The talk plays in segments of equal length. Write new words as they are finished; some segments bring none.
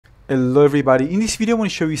Hello everybody, in this video I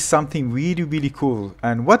want to show you something really cool,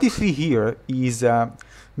 and what you see here is a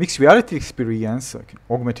mixed reality experience, like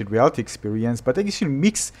augmented reality experience, but actually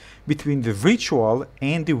mix between the virtual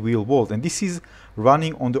and the real world, and this is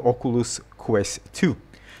running on the Oculus Quest 2.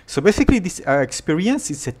 So basically this experience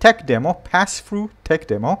is a tech demo, pass-through tech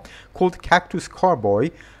demo called Cactus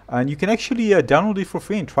Carboy, and you can actually download it for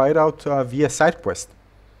free and try it out via SideQuest.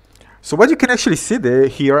 So what you can actually see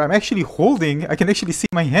here, I can actually see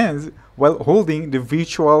my hands while holding the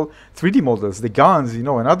virtual 3D models, the guns, and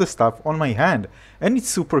other stuff on my hand. And it's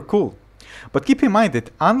super cool. But keep in mind that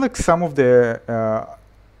unlike some of the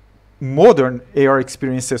modern AR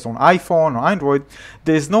experiences on iPhone or Android,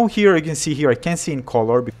 there's no here, you can see here, I can't see in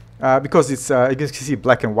color because it's, you can see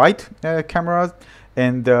black and white cameras.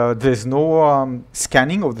 And there's no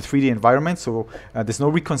scanning of the 3D environment, so there's no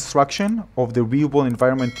reconstruction of the real world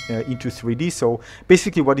environment into 3D. So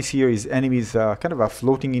basically what is here is enemies kind of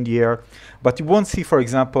floating in the air, but you won't see, for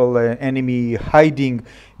example, an enemy hiding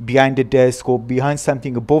behind the desk or behind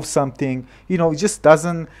something, above something. It just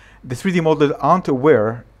doesn't, the 3D models aren't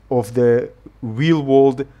aware of the real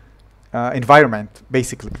world environment,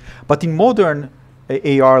 basically. But in modern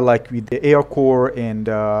AR, like with the AR Core and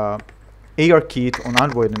ARKit on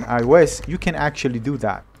Android and iOS, you can actually do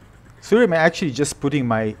that. So here I'm actually just putting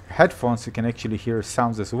my headphones so you can actually hear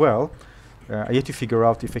sounds as well. I have to figure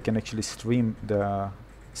out if I can actually stream the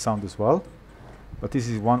sound as well. But this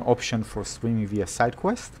is one option for streaming via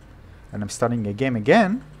SideQuest. And I'm starting a game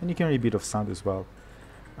again, and you can hear a bit of sound as well.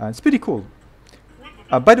 It's pretty cool.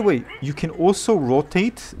 By the way, you can also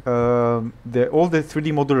rotate all the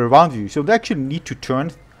 3D model around you. So they actually need to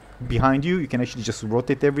turn behind you. You can actually just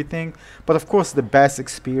rotate everything, but of course the best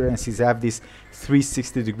experience is have this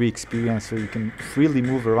 360-degree experience, so you can freely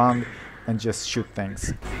move around and just shoot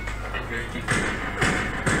things.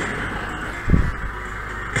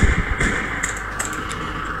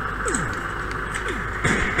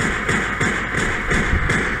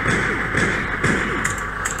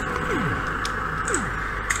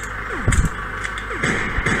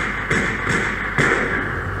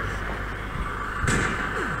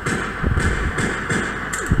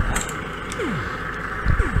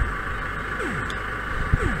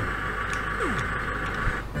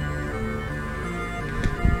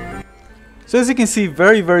 So as you can see,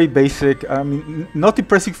 very basic. I mean, not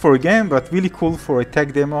impressive for a game, but really cool for a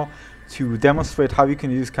tech demo to demonstrate how you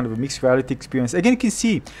can use kind of a mixed reality experience. Again, you can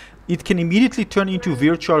see it can immediately turn into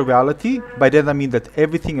virtual reality. By that I mean that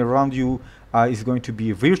everything around you is going to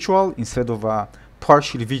be virtual instead of a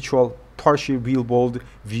partially virtual, partially real world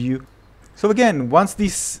view. So again, once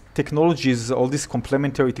these technologies, all these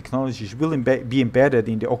complementary technologies will be embedded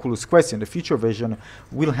in the Oculus Quest, in the future version,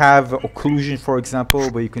 we'll have occlusion, for example,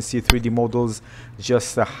 where you can see 3D models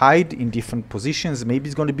just hide in different positions. Maybe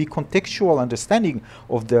it's going to be contextual understanding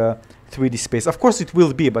of the 3D space. Of course it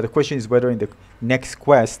will be, but the question is whether in the next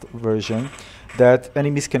Quest version that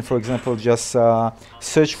enemies can, for example, just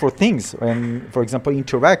search for things and, for example,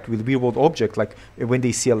 interact with real-world objects, like when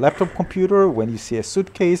they see a laptop computer, when you see a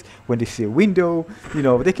suitcase, when they see a window,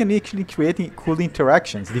 they can actually create cool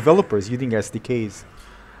interactions, developers using SDKs.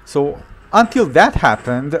 So until that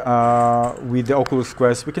happened with the Oculus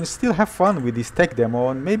Quest, we can still have fun with this tech demo,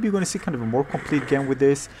 and maybe you're going to see kind of a more complete game with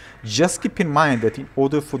this. Just keep in mind that in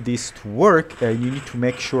order for this to work, you need to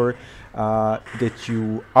make sure that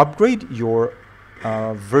you upgrade your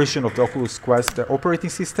version of the Oculus Quest operating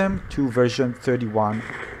system to version 31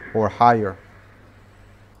 or higher.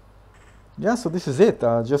 Yeah, so this is it.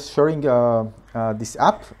 Just sharing this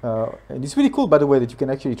app. And it's really cool, by the way, that you can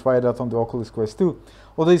actually try it out on the Oculus Quest 2.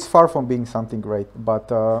 Although it's far from being something great. But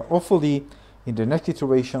hopefully, in the next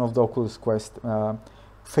iteration of the Oculus Quest,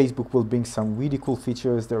 Facebook will bring some really cool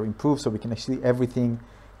features that are improved, so we can actually everything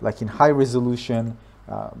like in high resolution,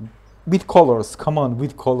 with colors. Come on,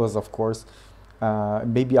 with colors, of course.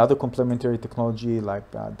 Maybe other complementary technology like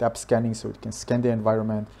depth scanning, so it can scan the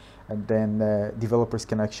environment, and then developers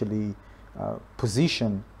can actually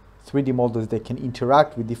position 3D models that can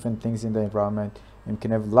interact with different things in the environment, and can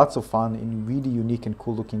have lots of fun in really unique and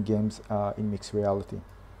cool looking games in mixed reality.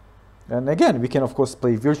 And again, we can of course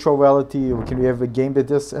play virtual reality, or can we have a game that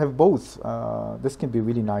does have both. This can be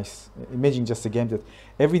really nice. Imagine just a game that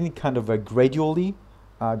everything kind of gradually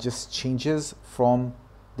just changes from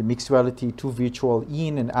the mixed reality to virtual,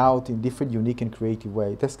 in and out in different unique and creative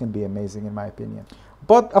way. This can be amazing in my opinion.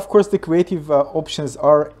 But of course the creative options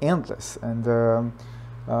are endless, and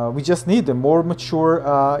we just need a more mature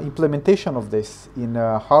implementation of this in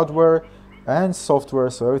hardware and software,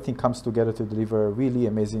 so everything comes together to deliver really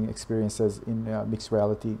amazing experiences in mixed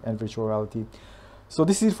reality and virtual reality. So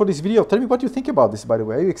this is it for this video. Tell me what you think about this, by the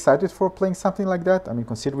way. Are you excited for playing something like that? I mean,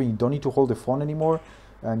 considering you don't need to hold the phone anymore,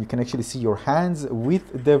 and you can actually see your hands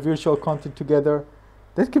with the virtual content together.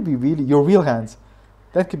 That could be really your real hands.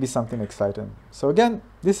 That could be something exciting. So again,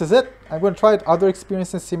 this is it. I'm going to try other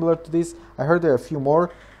experiences similar to this. I heard there are a few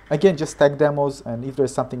more. Again, just tech demos, and if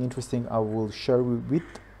there's something interesting, I will share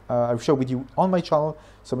with you on my channel.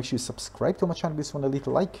 So make sure you subscribe to my channel, this one a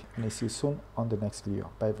little like, and I'll see you soon on the next video.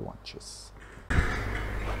 Bye everyone. Cheers.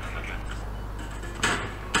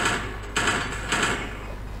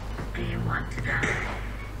 Do you want to die?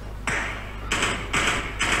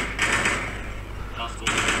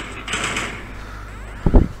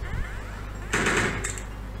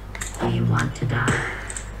 Do you want to die?